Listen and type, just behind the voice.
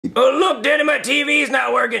Oh, look, Daddy, my TV's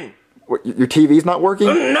not working. What, your TV's not working?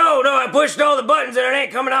 No, I pushed all the buttons and it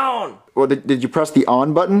ain't coming on. Well, did you press the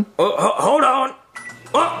on button? Hold on.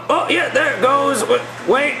 Oh, yeah, there it goes.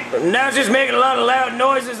 Wait, now it's just making a lot of loud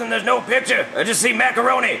noises and there's no picture. I just see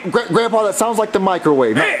macaroni. Grandpa, that sounds like the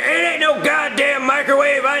microwave. Hey, it ain't no goddamn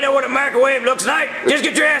microwave. I know what a microwave looks like. Just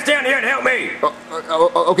get your ass down here and help me.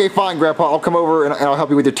 Okay, fine, Grandpa. I'll come over and I'll help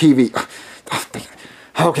you with your TV.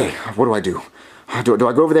 Okay, what do I do? Do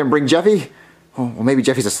I go over there and bring Jeffy? Oh, well, maybe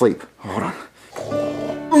Jeffy's asleep. Hold on.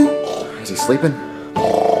 Is he sleeping?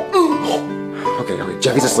 Okay,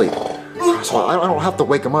 Jeffy's asleep. So I don't have to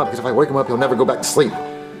wake him up, because if I wake him up, he'll never go back to sleep.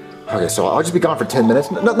 Okay, so I'll just be gone for 10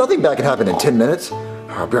 minutes. Nothing bad can happen in 10 minutes.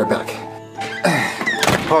 I'll be right back.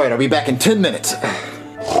 Alright, I'll be back in 10 minutes.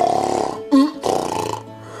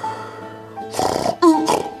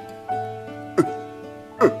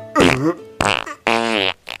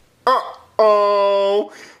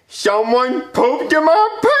 Uh-oh! Someone pooped in my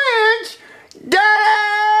pants!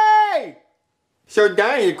 Daddy! So,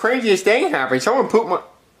 Daddy, the craziest thing happened. Someone pooped my...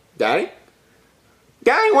 Daddy?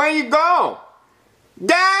 Daddy, where you go?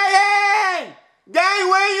 Daddy! Daddy,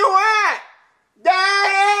 where you at?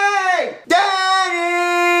 Daddy!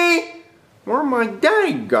 Daddy! Where'd my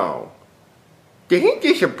daddy go? Did he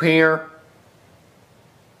disappear?